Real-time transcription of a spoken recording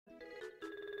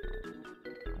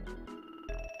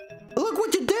look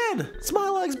what you did!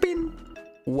 Smilax's been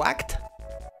whacked.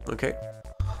 Okay.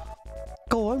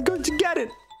 Oh, I'm going to get it.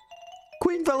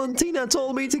 Queen Valentina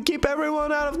told me to keep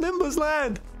everyone out of Nimbus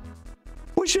Land.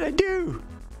 What should I do?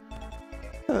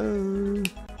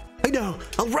 I know.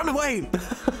 I'll run away.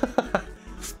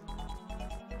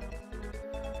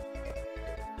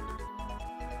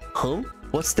 Huh?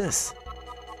 What's this?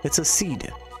 It's a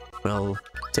seed. Well,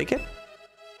 take it.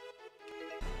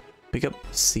 Pick up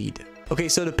seed. Okay,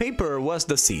 so the paper was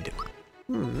the seed.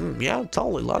 Yeah,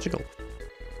 totally logical.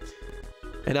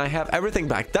 And I have everything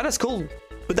back. That is cool.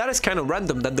 But that is kind of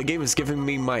random that the game is giving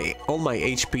me all my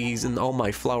HPs and all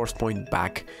my flowers point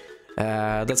back.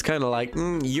 That's kind of like,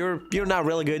 you're not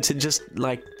really good, so just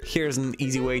like, here's an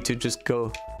easy way to just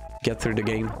go get through the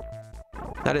game.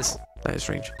 That is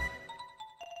strange.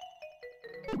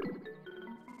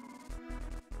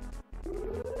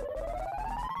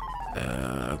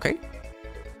 Okay.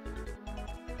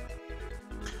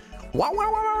 Wow,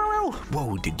 wow, wow, wow, wow.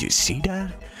 Whoa, did you see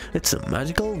that? It's a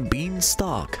magical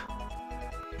beanstalk.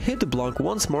 Hit the block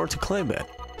once more to climb it.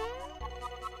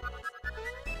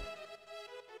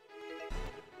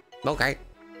 Okay.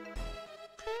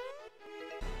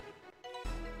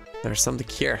 There's something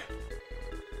here.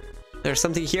 There's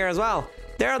something here as well.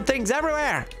 There are things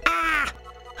everywhere. Ah!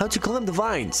 How to climb the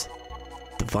vines?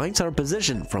 The vines are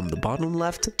positioned from the bottom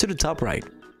left to the top right.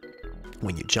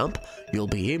 When you jump, you'll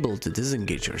be able to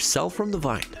disengage yourself from the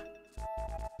vine.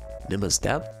 Nimbus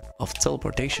step of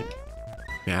teleportation.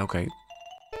 Yeah, okay.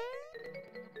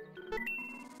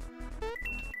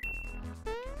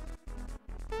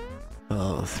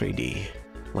 Oh, 3D.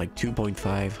 Like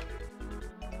 2.5.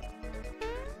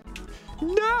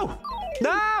 No!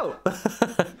 No!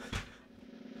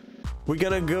 We're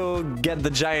gonna go get the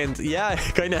giant. Yeah,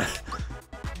 kinda.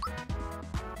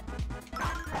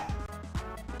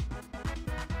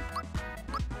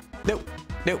 No,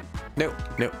 no, no,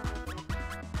 no.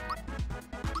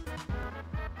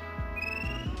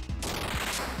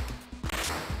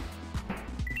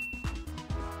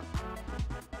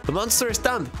 The monster is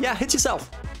stunned. Yeah, hit yourself.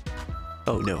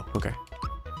 Oh no, okay.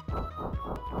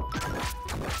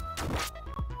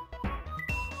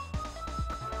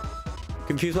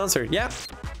 Confused monster, yeah.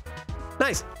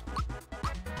 Nice.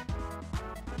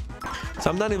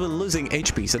 So I'm not even losing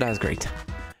HP, so that's great.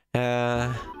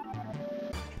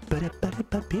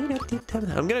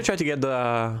 I'm gonna try to get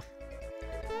the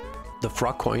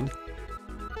frog coin.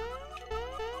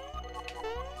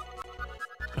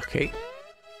 Okay.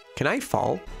 Can I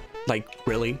fall? Like,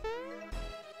 really?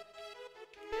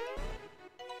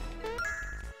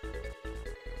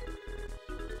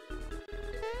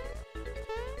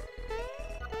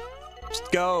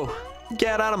 Just go.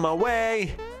 Get out of my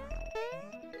way.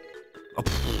 Oh,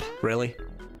 really?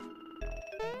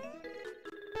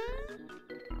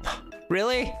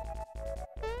 Really?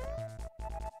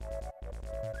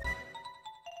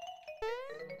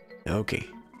 Okay.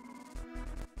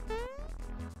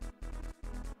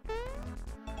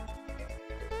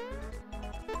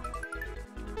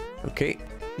 Okay.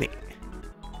 Nee.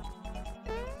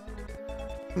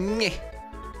 Nee.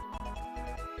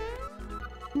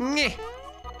 Nee.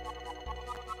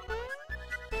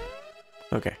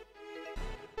 Okay.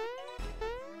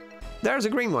 There's a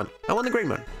green one. I want the green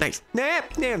one. Nice. Nah,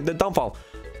 nah, don't fall.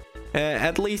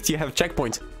 At least you have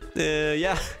checkpoints.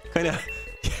 Yeah, kinda.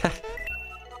 Yeah.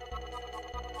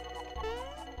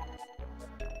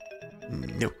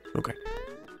 No, okay.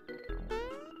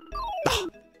 Oh,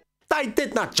 I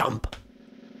did not jump.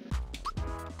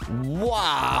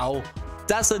 Wow,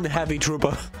 that's a heavy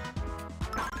trooper.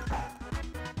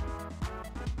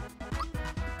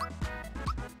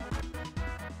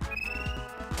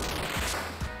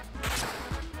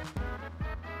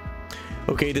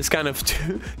 Okay, this kind of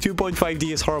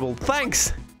 2.5D is horrible.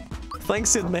 Thanks!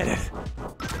 Thanks to admit it.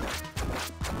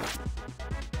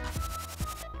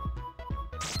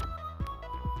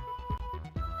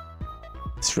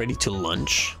 It's ready to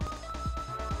lunch.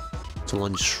 To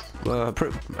lunch.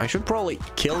 I should probably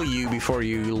kill you before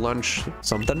you lunch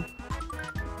something.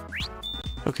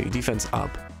 Okay, defense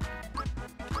up.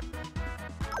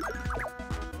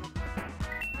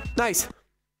 Nice!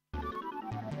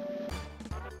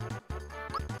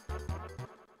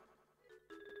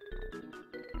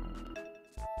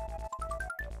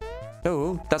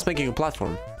 Oh, that's making a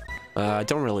platform. I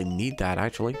don't really need that,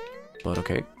 actually. But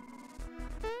okay.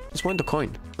 Just want the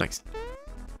coin. Nice.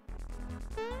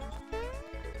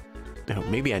 Oh,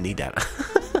 maybe I need that.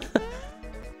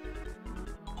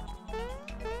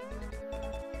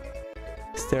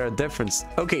 Is there a difference?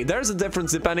 Okay, there's a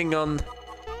difference depending on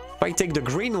if I take the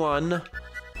green one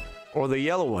or the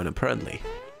yellow one, apparently.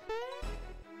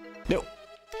 No.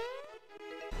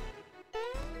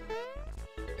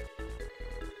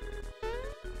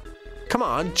 Come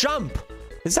on, jump!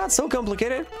 Is that so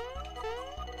complicated?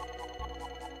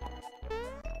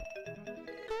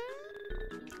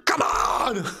 Come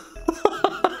on!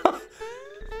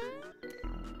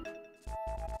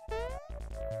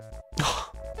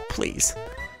 Please.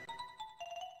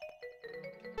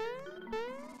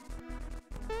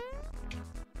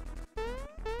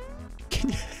 Can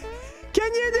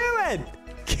you do it?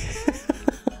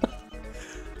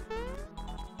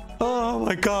 Oh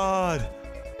my god.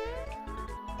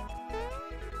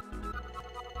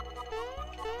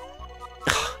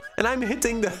 And I'm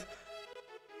hitting the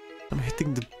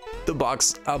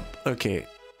box up. Okay.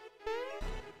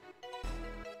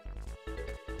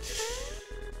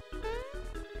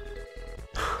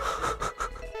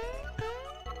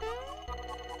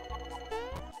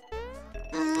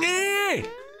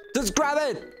 Just grab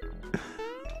it.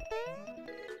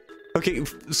 Okay,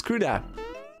 screw that.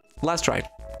 Last try.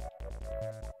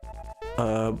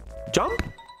 Jump?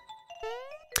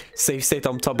 Safe state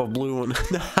on top of blue one.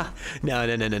 No.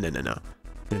 No.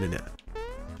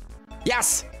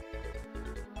 Yes!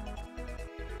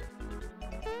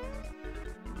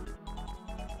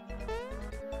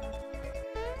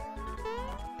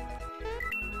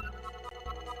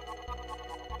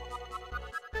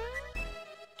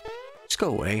 Just go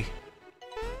away.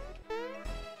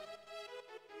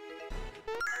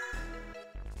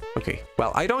 Okay,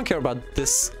 well, I don't care about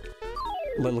this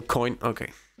little coin.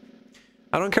 Okay.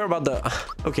 I don't care about the...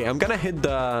 Okay, I'm gonna hit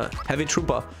the heavy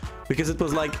trooper because it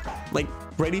was like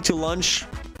ready to launch.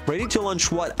 Ready to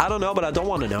launch what? I don't know, but I don't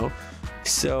want to know.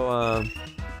 So,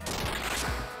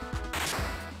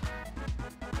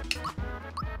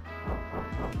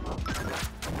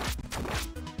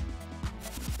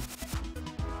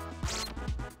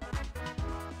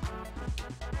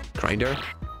 grinder?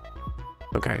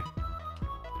 Okay.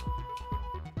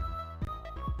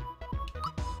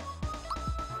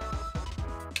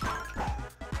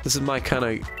 This is my kind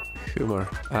of humor.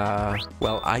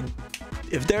 Well,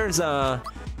 if there's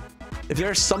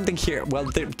something here, well,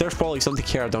 there's probably something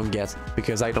here I don't get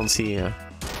because I don't see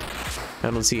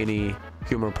any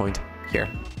humor point here.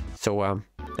 So,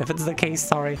 if it's the case,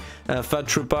 sorry. Fat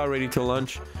Trooper, ready to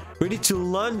launch. Ready to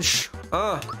launch!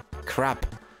 Ah, crap.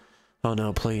 Oh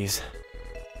no, please.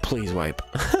 Please wipe.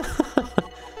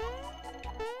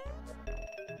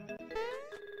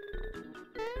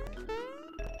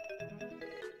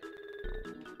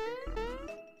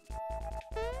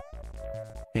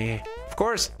 Yeah, of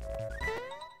course.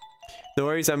 No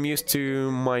worries, I'm used to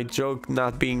my joke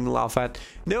not being laughed at.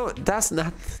 No, that's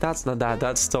not that.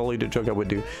 That's totally the joke I would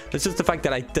do. It's just the fact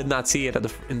that I did not see it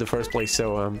in the first place.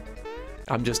 So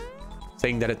I'm just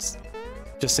saying that it's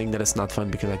not fun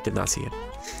because I did not see it.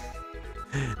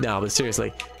 No, but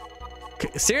seriously.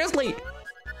 Seriously.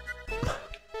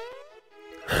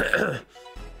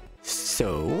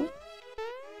 So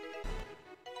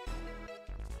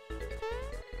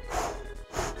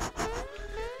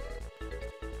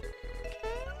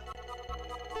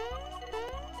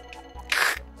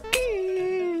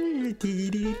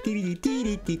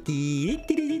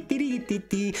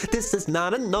this is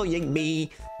not annoying me.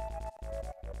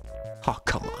 Oh,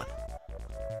 come on.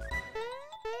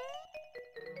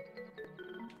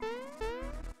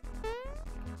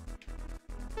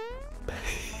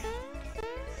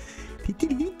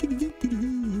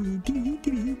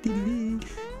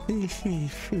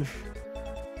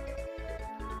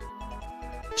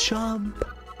 Jump,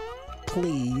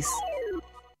 please.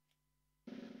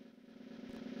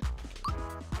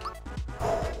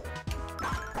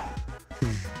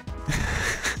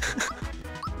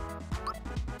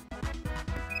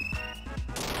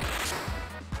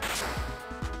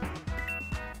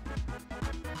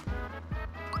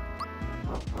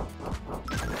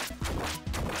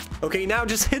 Okay, now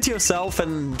just hit yourself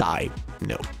and die.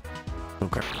 No.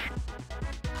 Okay.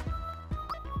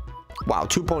 Wow,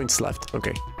 2 points left.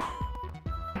 Okay.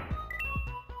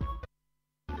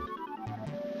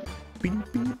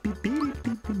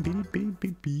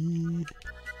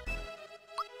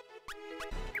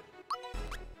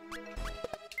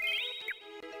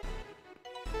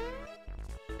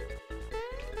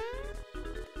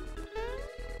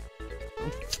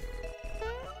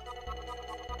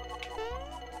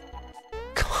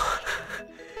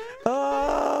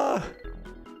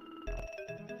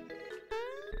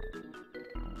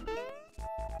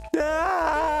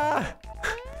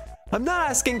 I'm not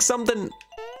asking something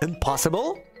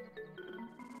impossible.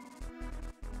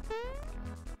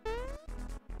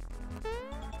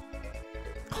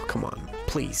 Oh, come on.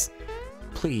 Please.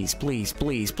 Please, please,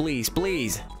 please, please,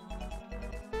 please.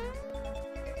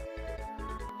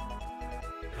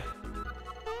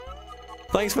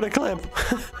 Thanks for the clamp.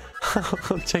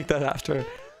 I'll check that after.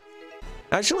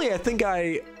 Actually, I think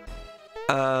I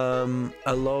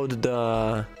loaded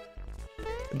the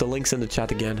links in the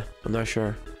chat again. I'm not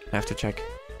sure. I have to check.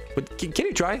 But can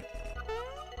you try?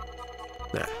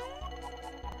 Nah.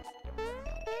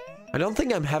 I don't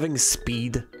think I'm having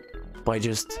speed by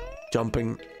just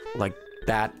jumping like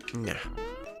that. Nah.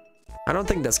 I don't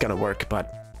think that's gonna work,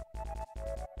 but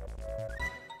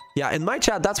yeah, in my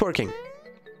chat that's working.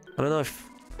 I don't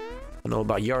know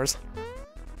about yours.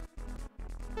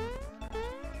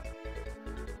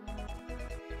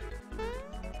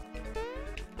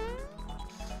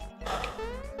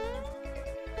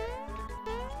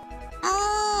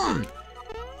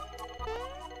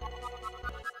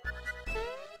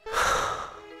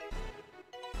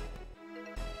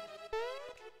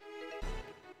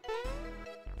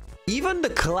 Even the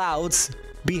clouds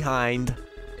behind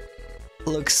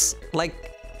looks like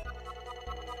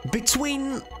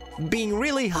between being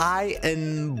really high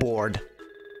and bored,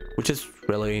 which is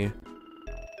really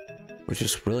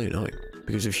annoying,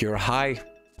 because if you're high,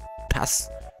 that's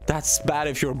bad.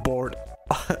 If you're bored,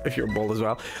 if you're bold as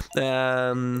well.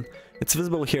 It's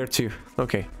visible here too.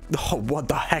 Okay. Oh, what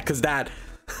the heck is that?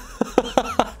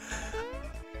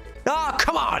 Oh,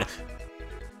 come on.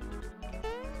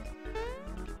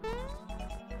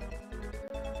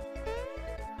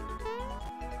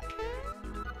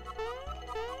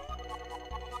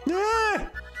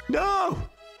 No!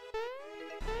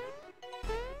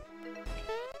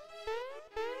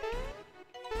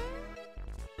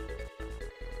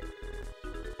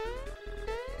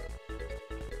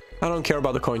 I don't care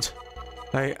about the coins.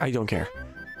 I don't care.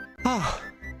 Ah.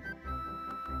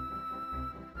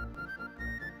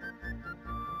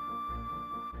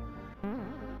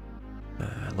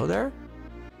 Hello there?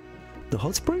 The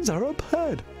hot springs are up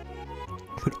ahead,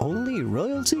 but only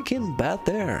royalty can bat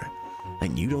there.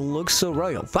 And you don't look so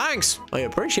royal. Thanks! I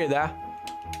appreciate that.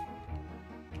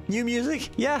 New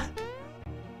music? Yeah.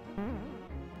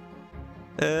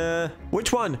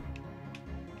 Which one?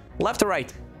 Left or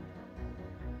right?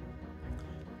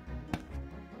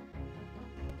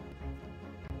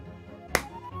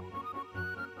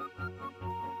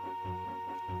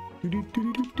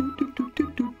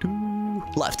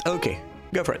 Left. Okay.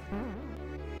 Go for it.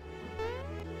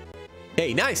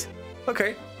 Hey, nice.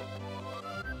 Okay.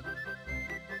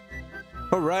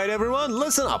 All right, everyone,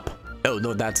 listen up. Oh,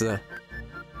 no, that's okay.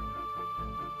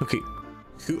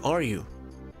 Who are you?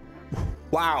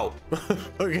 Wow.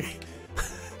 Okay.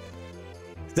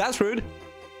 That's rude.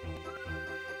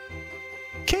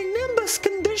 King Nimbus'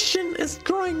 condition is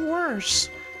growing worse.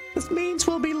 This means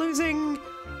we'll be losing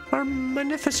our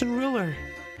magnificent ruler.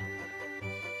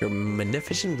 Your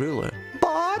magnificent ruler?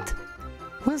 But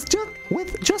with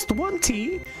just one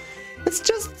T, it's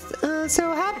just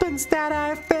so happens that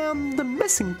I found the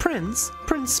missing prince,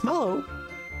 Prince Smallow.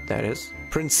 That is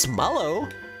Prince Smallow?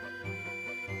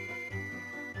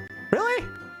 Really?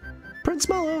 Prince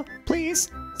Smallow,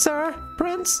 please, sir,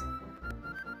 Prince.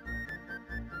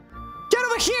 Get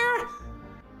over here!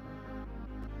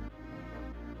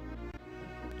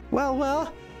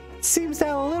 Well, it seems that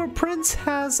a little prince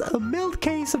has a mild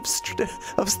case of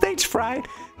stage fright.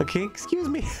 Okay, excuse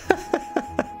me.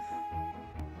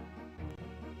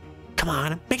 Come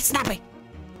on, make it snappy.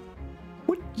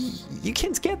 What? You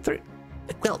can't get through.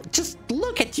 Well, just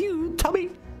look at you,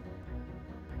 Tommy.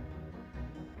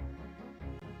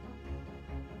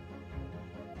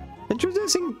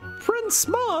 Introducing Prince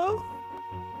Smallow.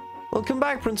 Welcome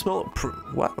back, Prince Smallow.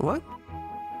 What?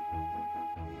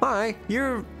 Hi,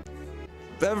 you're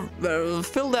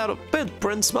filled out a bit,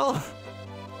 Prince Smallow.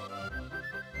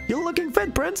 You're looking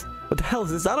fit, Prince. What the hell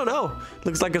is this? I don't know.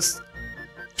 Looks like a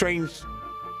strange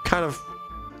kind of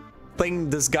thing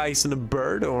disguised in a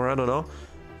bird, or I don't know.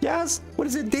 Yes? What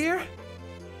is it, dear?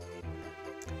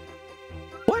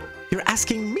 What? You're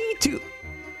asking me to...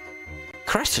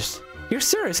 Crashes? You're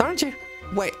serious, aren't you?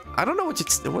 Wait, I don't know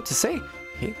what to say.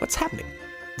 Hey, what's happening?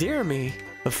 Dear me,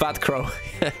 a fat crow.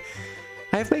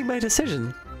 I have made my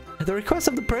decision. At the request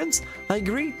of the prince, I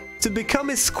agree to become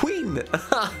his queen.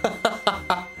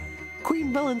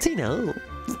 Queen Valentina.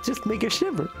 Just make a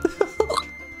shiver.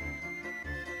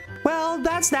 Well,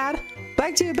 that's that.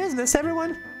 Back to your business,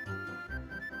 everyone.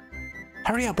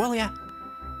 Hurry up, will ya?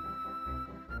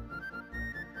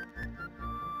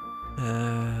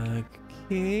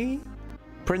 Okay.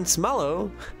 Prince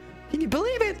Mallow. Can you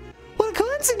believe it? What a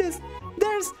coincidence!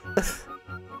 There's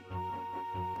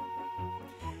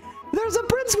a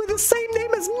prince with the same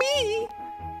name as me!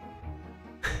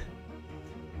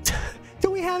 Do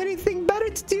we have anything better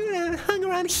to do than hang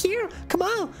around here? Come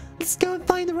on, let's go and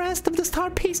find the rest of the star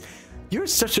piece. You're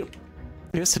such a...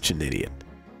 You're such an idiot.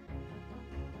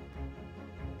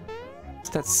 Is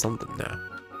that something now?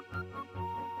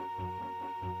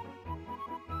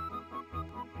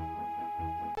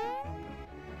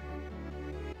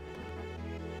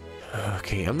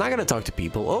 Okay, I'm not gonna talk to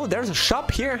people. Oh, there's a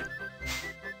shop here.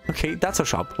 Okay, that's a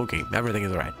shop. Okay, everything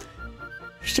is alright.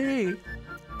 Hey,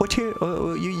 what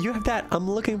you have that? I'm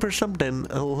looking for something.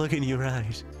 Look in your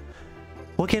eyes.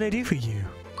 What can I do for you?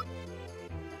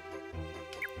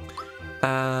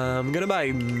 I'm gonna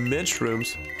buy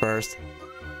mushrooms first.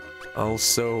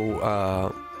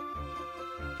 Also,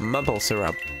 maple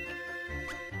syrup.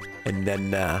 And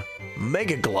then,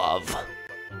 mega glove.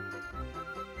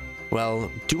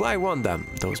 Well, do I want them,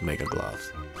 those mega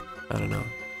gloves? I don't know.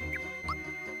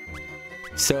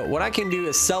 So what I can do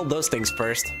is sell those things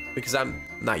first, because I'm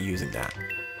not using that.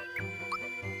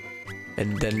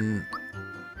 And then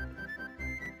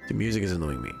the music is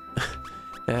annoying me.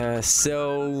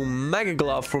 So mega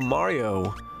glove for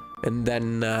Mario, and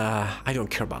then I don't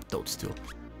care about those two.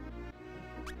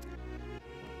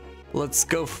 Let's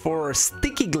go for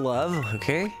sticky glove,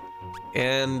 okay?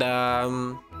 And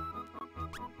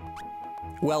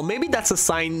well, maybe that's a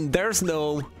sign there's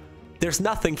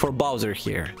nothing for Bowser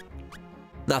here.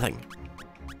 Nothing.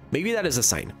 Maybe that is a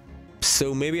sign.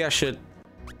 So maybe I should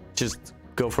just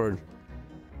go for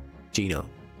Geno.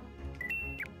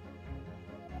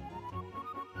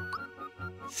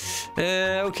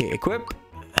 Okay, equip.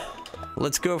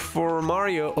 Let's go for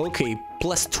Mario. Okay,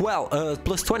 plus 12,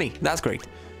 plus 20. That's great.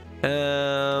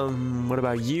 What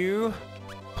about you?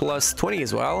 Plus 20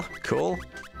 as well. Cool.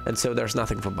 And so there's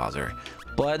nothing for Bowser.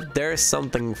 But there's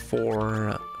something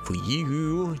for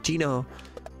you, Geno.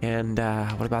 And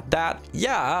what about that?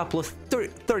 Yeah, plus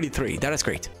 33. That is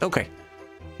great. Okay,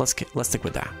 let's stick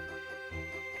with that.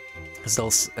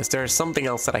 Is there something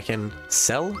else that I can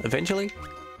sell eventually?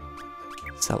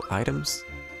 Sell items?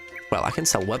 Well, I can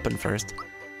sell weapon first,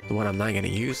 the one I'm not gonna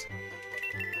use.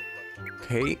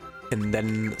 Okay, and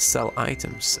then sell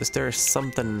items. Is there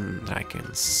something that I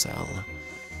can sell?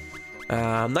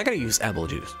 I'm not gonna use apple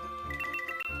juice.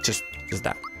 Just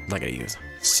that. I'm not gonna use.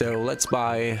 So let's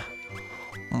buy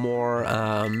more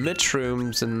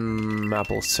mushrooms and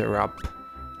maple syrup,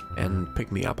 and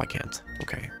pick me up. I can't.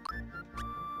 Okay.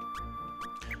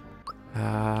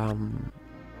 I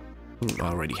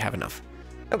already have enough.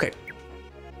 Okay.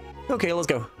 Okay, let's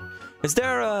go. Is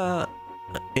there a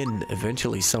inn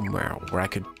eventually somewhere where I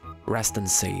could rest and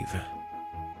save?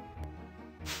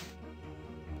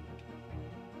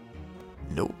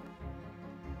 Nope.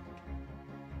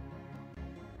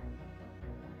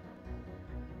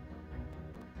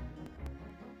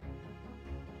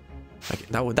 Okay,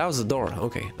 that was the door.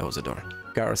 Okay, that was the door.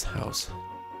 Gar's house.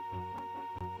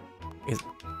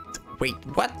 Wait,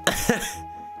 what?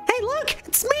 Hey, look!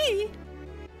 It's me!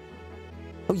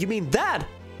 Oh, you mean that?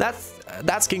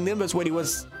 That's King Nimbus when he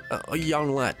was a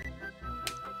young lad.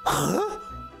 Huh?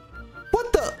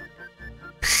 What the?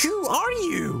 Who are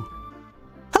you?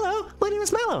 Hello, my name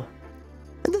is Mallow.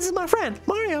 And this is my friend,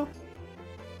 Mario.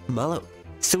 Mallow?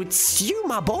 So it's you,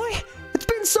 my boy? It's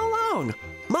been so long.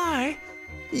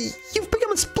 You've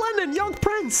become a splendid young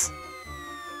prince.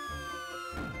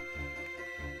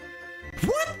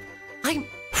 What? I'm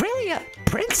really a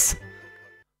prince?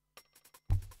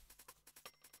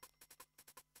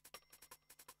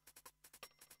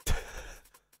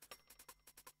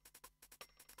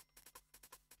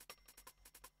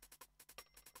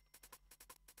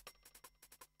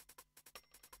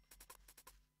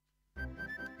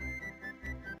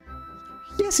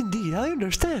 Yes, indeed, I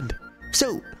understand.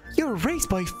 So, you're raised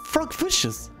by frog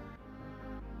fishes.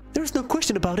 There's no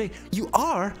question about it. You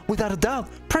are, without a doubt,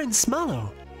 Prince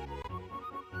Mallow.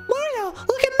 Mario,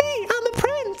 look at me! I'm a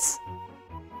prince!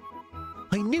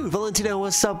 I knew Valentina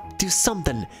was up to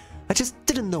something. I just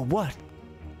didn't know what.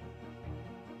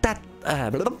 That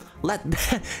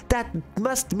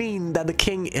must mean that the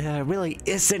king really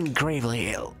isn't gravely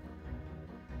ill.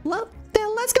 Well,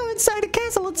 then let's go inside the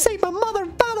castle and save my mother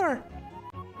and father!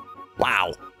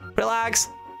 Wow. Relax.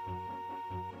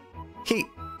 Hey,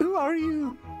 who are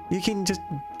you? You can just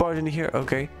barge in here.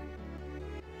 Okay.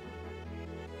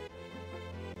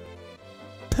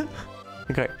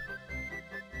 Okay.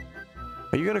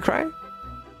 Are you gonna cry?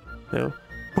 No.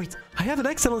 Wait, I have an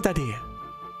excellent idea.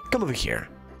 Come over here.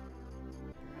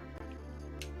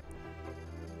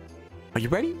 Are you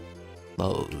ready?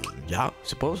 Well, yeah,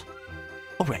 suppose.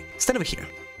 Alright, stand over here.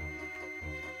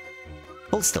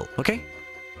 Hold still, okay?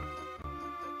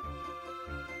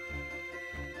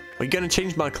 Are you gonna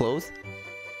change my clothes?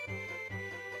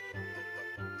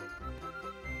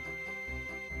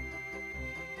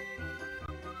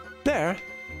 There.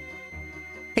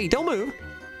 Hey, don't move.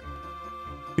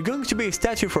 You're going to be a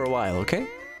statue for a while, okay?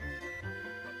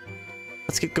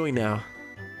 Let's get going now.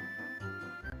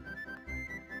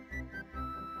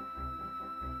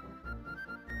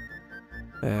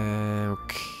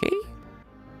 Okay.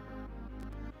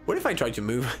 What if I try to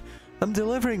move? I'm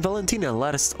delivering Valentina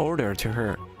latest order to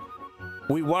her.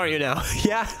 We warn you now.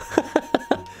 Yeah.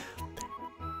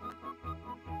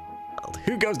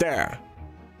 Who goes there?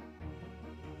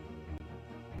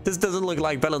 This doesn't look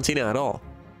like Valentina at all.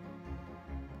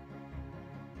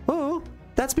 Oh,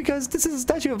 that's because this is a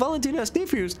statue of Valentina's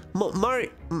nephews,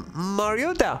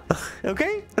 Mariota.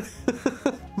 Okay?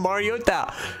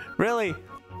 Mariota. Really?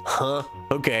 Huh?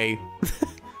 Okay.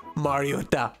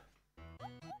 Mariota.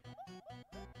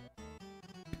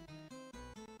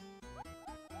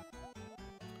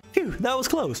 Phew, that was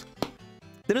close.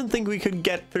 Didn't think we could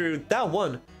get through that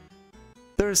one.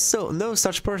 There's no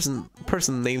such person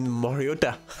named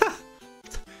Mariota.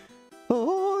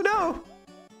 Oh no!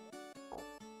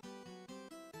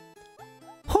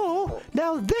 Oh,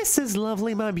 now this is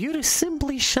lovely. My beauty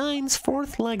simply shines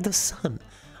forth like the sun.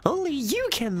 Only you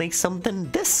can make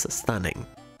something this stunning.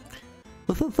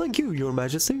 Well, thank you, Your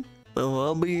Majesty. Oh,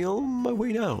 I'll be on my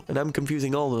way now, and I'm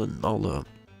confusing all the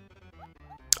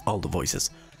voices.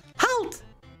 Halt!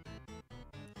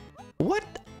 What,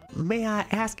 may I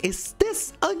ask, is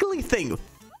this ugly thing?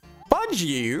 Fudge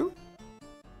you!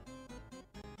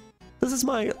 This is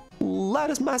my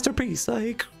latest masterpiece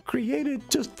I created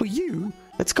just for you.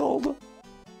 It's called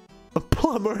a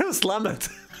Polymerous Lemon.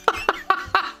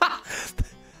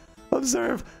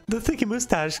 Observe the thicky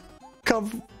mustache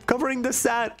covering the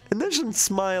sad, innocent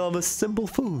smile of a simple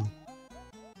fool.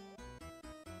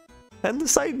 And the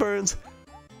sideburns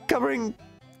covering,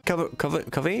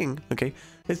 okay,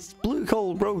 it's blue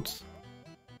cold roads.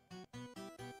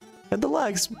 And the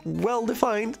legs, well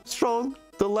defined, strong,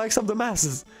 the legs of the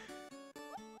masses.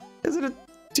 Isn't it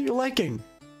to your liking?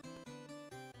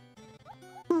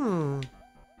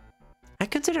 I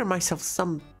consider myself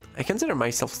something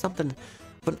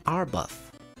of an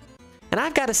Arbuff. And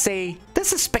I've got to say,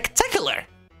 this is spectacular!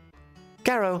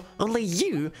 Garo, only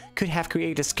you could have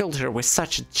created a sculpture with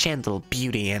such gentle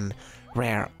beauty and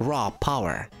rare raw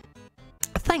power.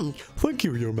 Thank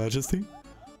you, Your Majesty.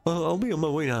 I'll be on my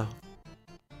way now.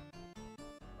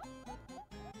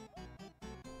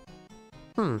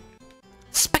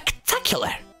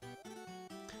 Spectacular!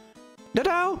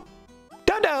 Dodo!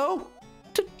 Dodo!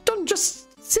 Don't just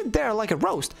sit there like a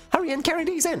roast. Hurry and carry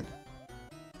these in.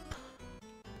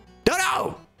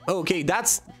 Dodo! Okay,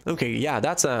 okay, yeah,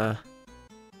 that's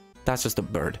just a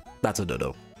bird. That's a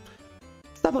dodo.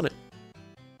 Step on it.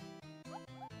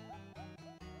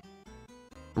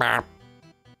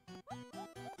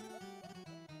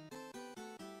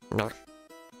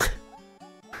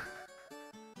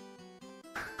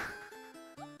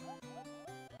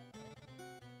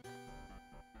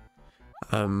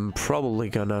 I'm probably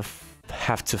gonna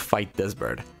have to fight this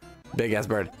bird. Big ass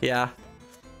bird. Yeah.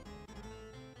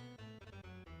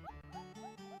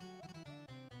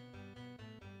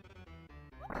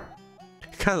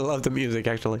 Kind of love the music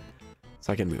actually.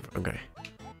 So I can move. Okay. Can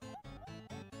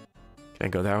I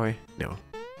go that way? No.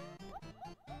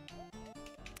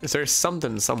 Is there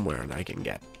something somewhere that I can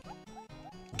get?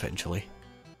 Eventually.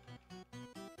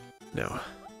 No.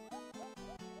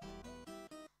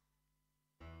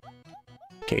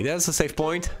 Okay, that's a safe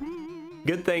point.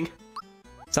 Good thing.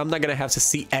 So I'm not gonna have to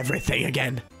see everything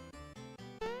again.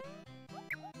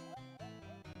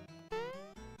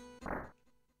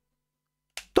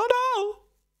 Dodo!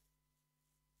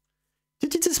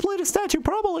 Did you display the statue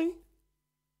properly?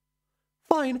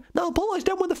 Fine, now polish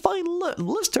them with a fine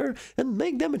luster and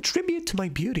make them a tribute to my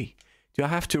beauty. Do I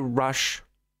have to rush?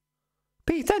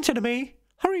 Pay attention to me.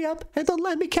 Hurry up and don't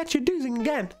let me catch you doozing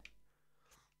again.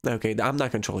 Okay, I'm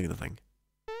not controlling the thing.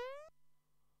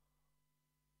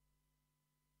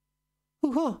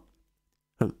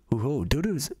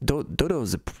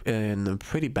 Dodo's in a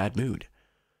pretty bad mood.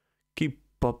 Keep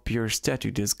up your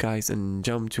statue disguise and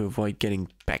jump to avoid getting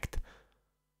pecked.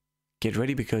 Get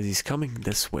ready because he's coming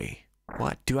this way.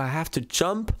 What? Do I have to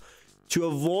jump to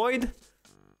avoid?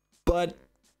 But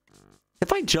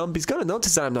if I jump, he's gonna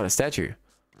notice that I'm not a statue.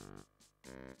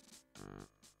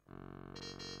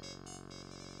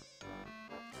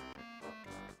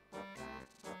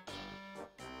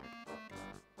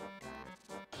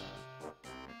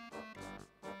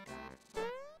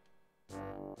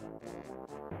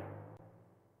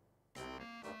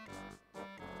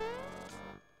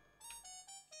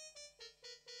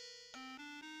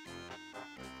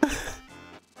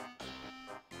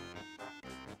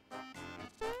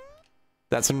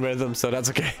 That's in rhythm, so that's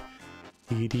okay.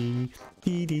 Dee dee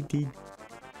dee dee dee.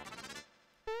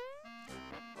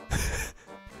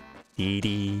 Dee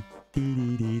dee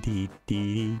dee dee dee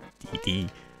dee dee dee.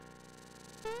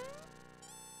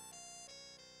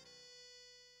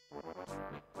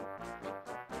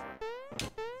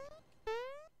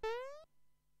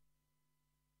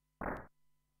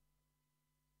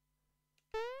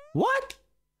 What?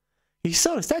 You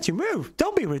saw the statue move.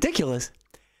 Don't be ridiculous.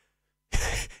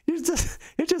 you're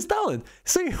just Stalin.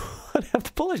 So you would have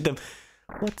to punish them.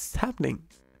 What's happening?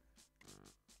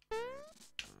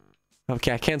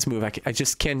 Okay, I can't move. I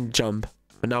just can't jump,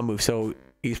 but not move. So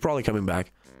he's probably coming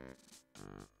back.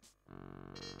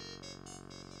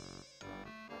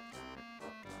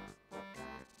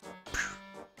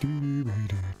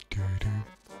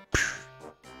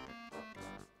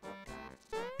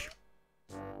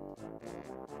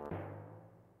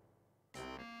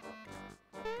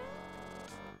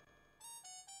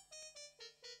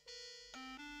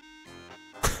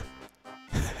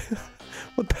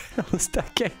 What the hell is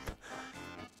that game?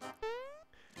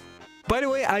 By the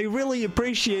way, I really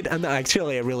appreciate, and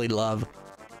actually I really love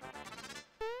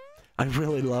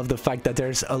the fact that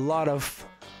there's a lot of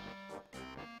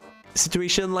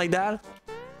situation like that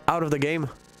out of the game.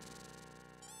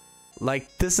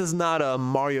 Like, this is not a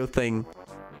Mario thing.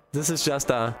 This is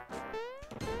just a...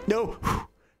 No!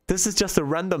 This is just a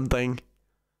random thing.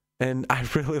 And I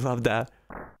really love that.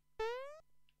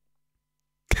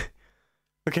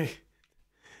 Okay.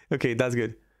 Okay, that's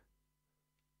good.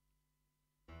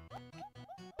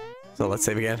 So let's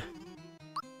save again.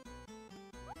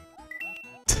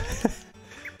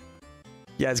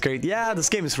 Yeah, it's great. Yeah, this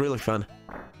game is really fun.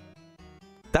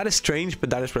 That is strange, but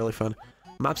that is really fun.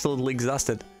 I'm absolutely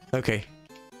exhausted. Okay.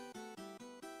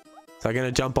 So I'm gonna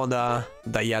jump on the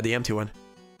empty one.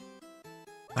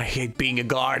 I hate being a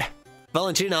guard.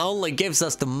 Valentina only gives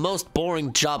us the most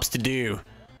boring jobs to do.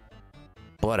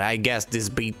 But I guess this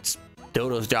beats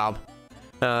Dodo's job.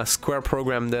 Square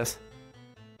programmed this.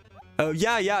 Oh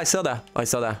yeah, I saw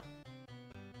that.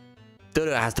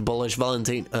 Dodo has to polish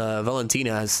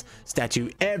Valentina's statue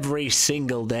every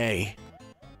single day.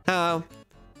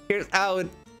 Here's how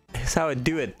I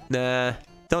do it.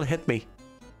 Don't hit me.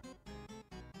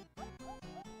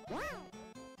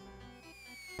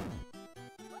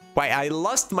 Why, I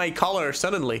lost my color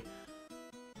suddenly.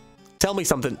 Tell me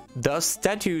something. Does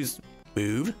statues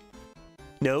move?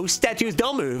 No, statues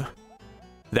don't move.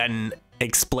 Then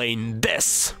explain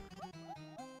this.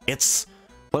 It's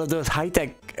one of those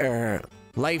high-tech,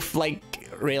 life-like,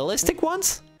 realistic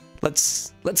ones?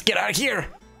 Let's get out of here!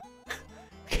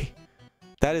 Okay.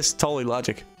 That is totally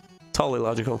logic. Totally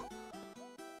logical.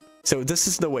 So this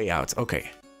is the way out. Okay.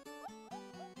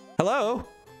 Hello?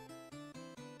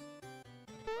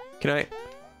 Can I...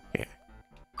 Yeah.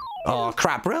 Oh,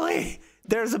 crap. Really?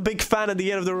 There's a big fan at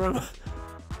the end of the room.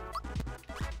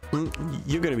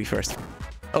 You're gonna be first.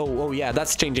 Oh, yeah,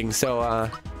 that's changing. So,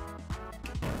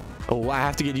 oh, I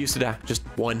have to get used to that. Just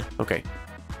one. Okay.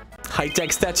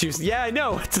 High-tech statues. Yeah, I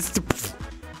know. It's just...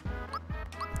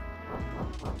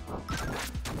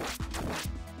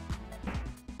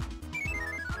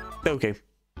 Okay.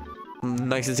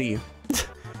 Nice to see you.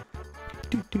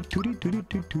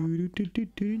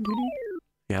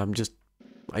 Yeah,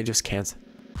 I just can't.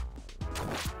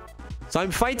 So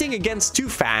I'm fighting against two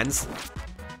fans.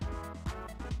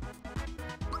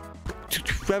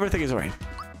 Everything is alright.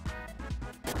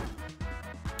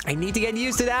 I need to get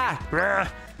used to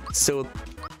that. So,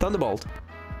 Thunderbolt.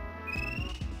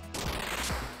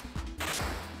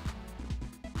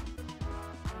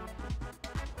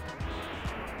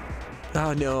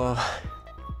 Oh no.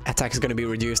 Attack is gonna be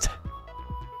reduced.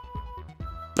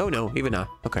 Oh no, even now.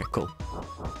 Okay, cool.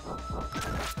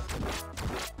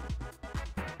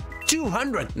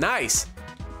 200! Nice!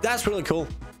 That's really cool.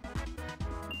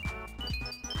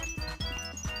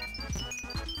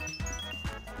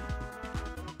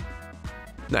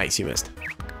 Nice, you missed.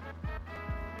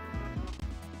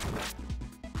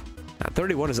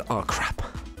 31 is... Oh, crap.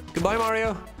 Goodbye,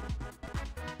 Mario.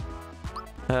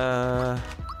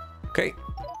 Okay.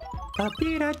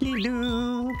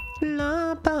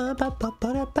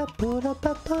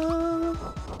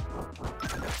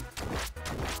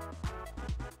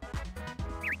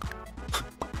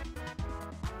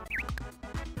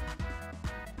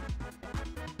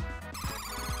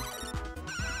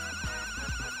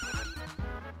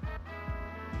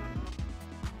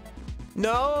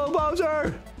 No,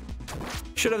 Bowser!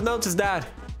 Should have noticed that.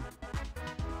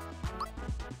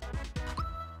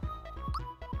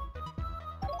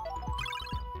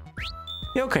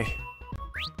 Yeah, okay.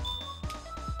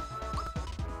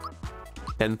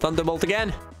 And Thunderbolt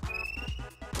again.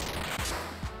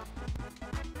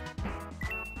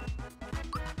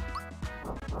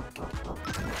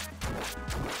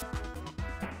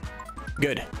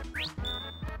 Good.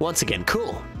 Once again,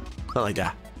 cool. I like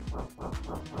that.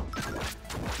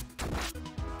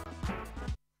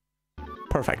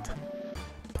 Perfect.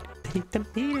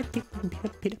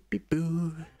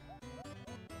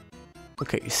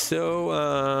 Okay,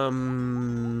 so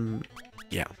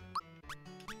yeah.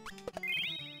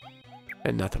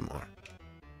 And nothing more.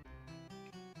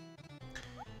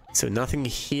 So nothing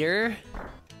here.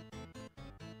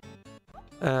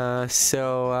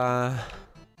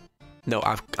 No,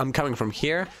 I'm coming from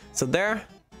here. So there.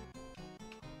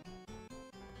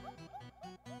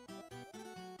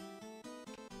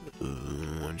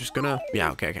 I'm just gonna,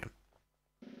 yeah, okay.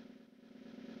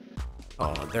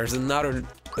 Oh, there's another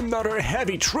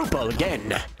heavy trooper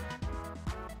again.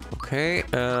 Okay,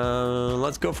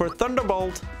 let's go for a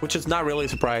Thunderbolt, which is not really a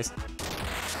surprise.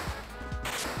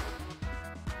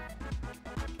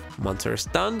 Monster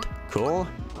stunned, cool.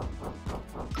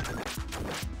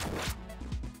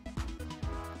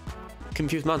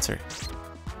 Confused monster.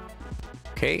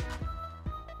 Okay.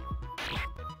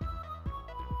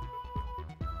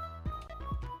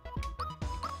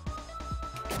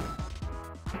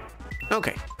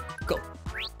 Okay, go.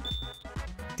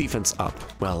 Defense up.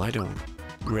 Well, I don't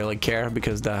really care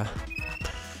because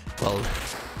well,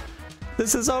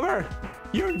 this is over.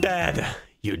 You're dead.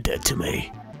 You're dead to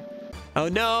me. Oh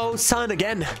no, sun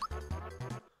again.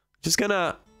 Just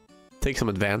gonna take some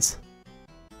advance.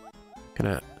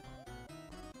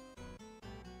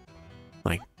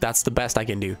 Like, that's the best I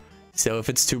can do. So if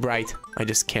it's too bright, I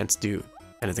just can't do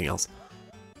anything else.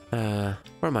 Where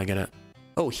am I gonna?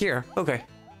 Oh, here. Okay.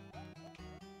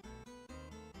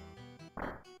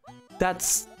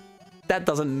 That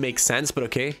doesn't make sense, but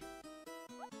okay.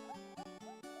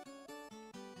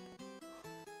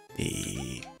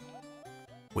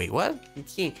 Wait, what?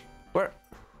 Where?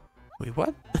 Wait,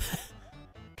 what?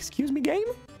 Excuse me, game?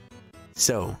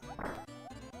 So.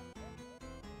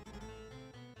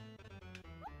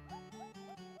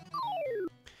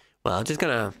 Well, I'm just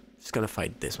gonna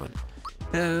fight this one.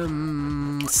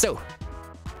 So.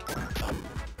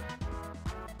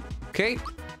 Okay.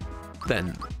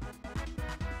 Then.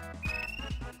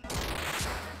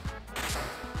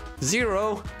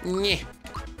 0. Nyeh.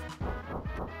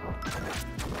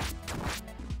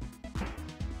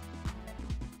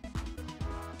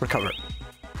 Recover.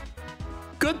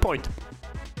 Good point.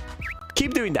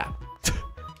 Keep doing that.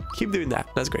 Keep doing that.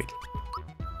 That's great.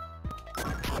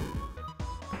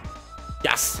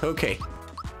 Yes. Okay.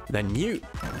 Then you.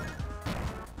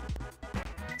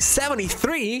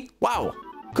 73. Wow.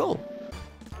 Cool.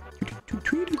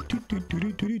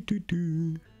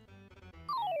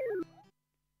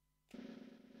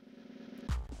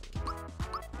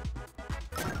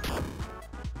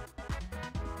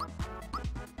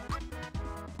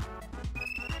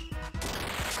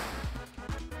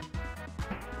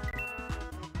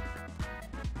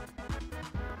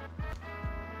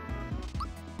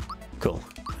 Cool.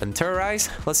 And terrorize.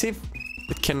 Let's see if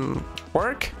it can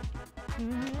work.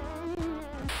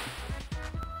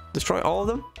 Destroy all of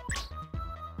them.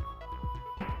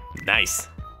 Nice.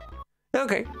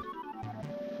 Okay.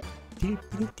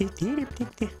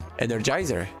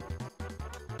 Energizer.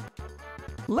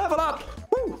 Level up.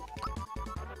 Woo.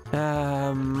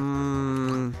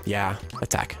 Yeah.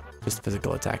 Attack. Just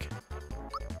physical attack.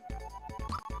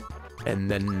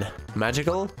 And then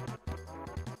magical.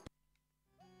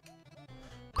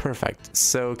 Perfect.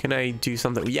 So can I do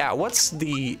something? Yeah, what's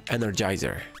the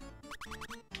Energizer?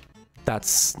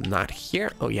 That's not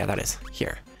here. Oh yeah, that is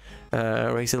here.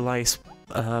 Raise Elias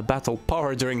battle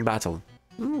power during battle.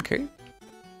 Okay.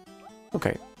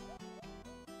 Okay.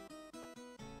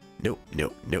 No,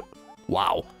 no, no.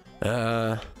 Wow.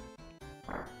 So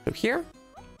here?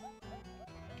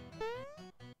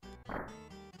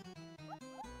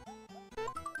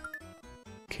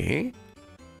 Okay.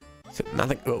 So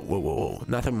nothing. Oh, whoa, whoa, whoa.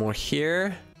 Nothing more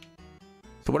here.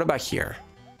 So what about here?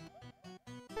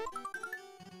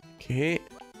 Okay.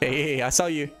 Hey, I saw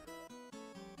you.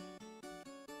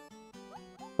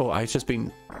 Oh, I just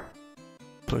been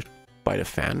pushed by the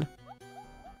fan.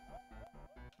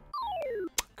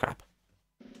 Crap.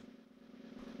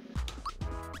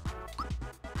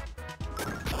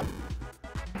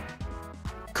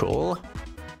 Cool.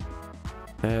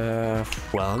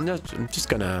 Well, I'm just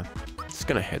gonna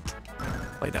hit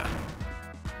like that.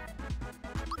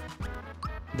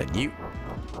 Then you.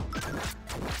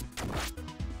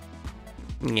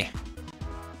 Yeah.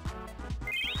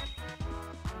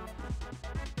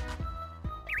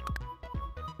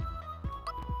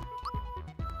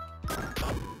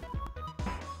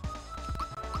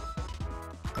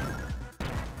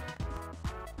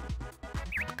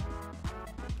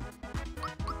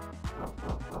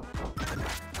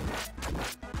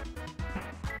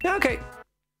 Yeah, okay.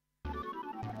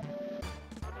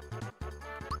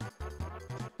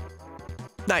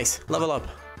 Nice. Level up.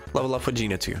 Level up for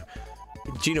Gina too.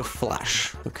 Gina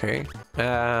Flash. Okay.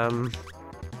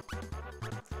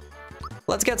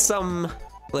 Let's get some...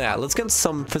 Yeah, let's get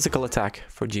some physical attack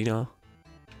for Gina.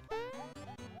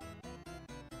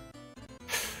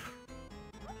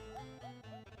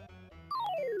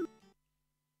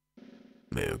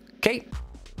 Okay.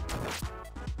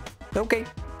 Okay.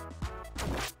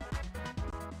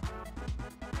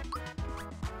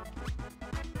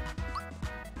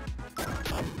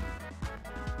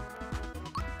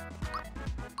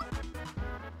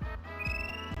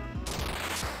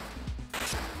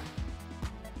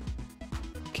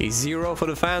 Okay, 0 for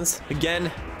the fans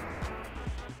again.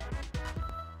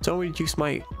 Don't reduce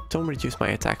my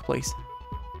attack, please.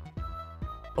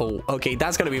 Oh, okay,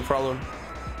 that's gonna be a problem.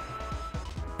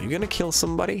 Are you gonna kill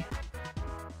somebody?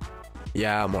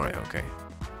 Yeah, Mario, okay.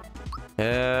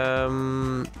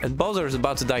 And Bowser is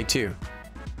about to die too.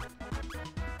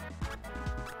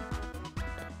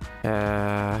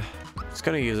 Just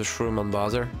gonna use a shroom on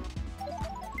Bowser.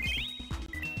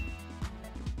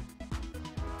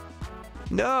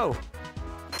 No!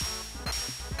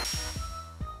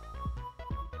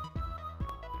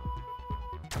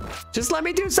 Just let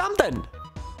me do something!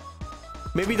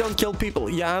 Maybe don't kill people.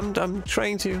 Yeah, I'm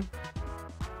trying to.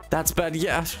 That's bad.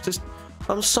 Yeah, just...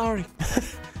 I'm sorry.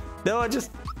 No, I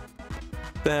just...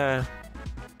 Well,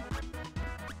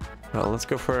 let's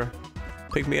go for...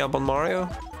 Pick me up on Mario.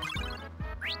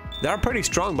 They're pretty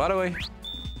strong, by the way.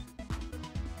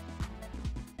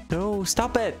 No,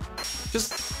 stop it!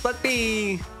 Just let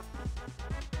me...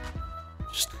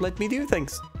 Just let me do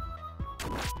things.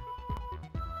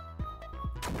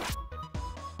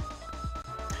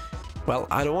 Well,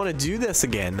 I don't want to do this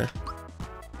again.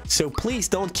 So please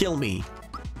don't kill me.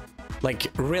 Like,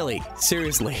 really,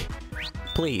 seriously.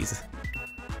 Please.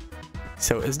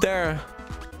 So is there...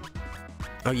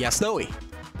 Oh yeah, Snowy.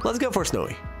 Let's go for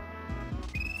Snowy.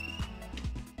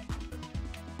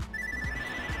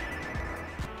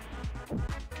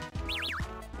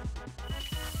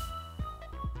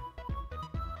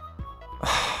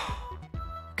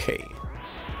 Okay.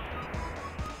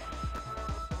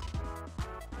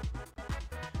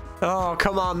 Oh,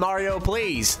 come on, Mario,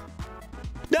 please.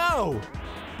 No!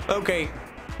 Okay.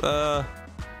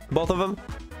 Both of them?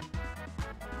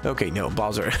 Okay, no,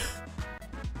 Bowser.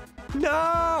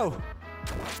 No!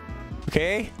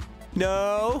 Okay.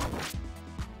 No!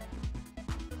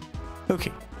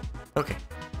 Okay. Okay.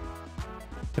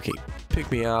 Okay,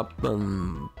 pick me up,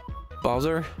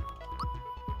 Bowser.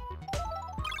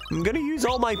 I'm gonna use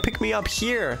all my pick-me-up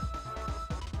here.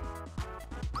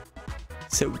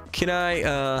 So, can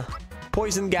I,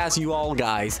 poison gas you all,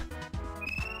 guys?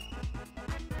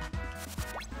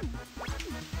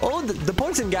 Oh, the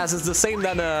poison gas is the same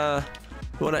than,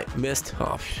 when I missed.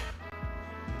 Oh,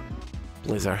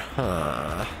 Blizzard.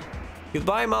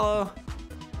 Goodbye, Mallow.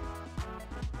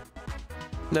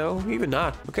 No, even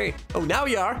not. Okay. Oh, now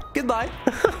you are. Goodbye.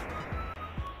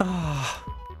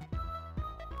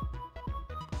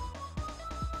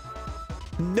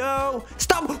 No!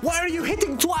 Stop! Why are you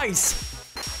hitting twice?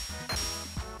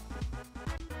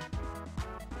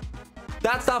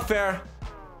 That's not fair.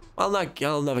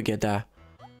 I'll never get that.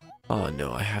 Oh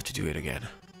no, I have to do it again.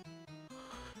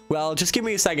 Well, just give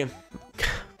me a second.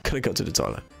 Gonna go to the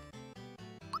toilet.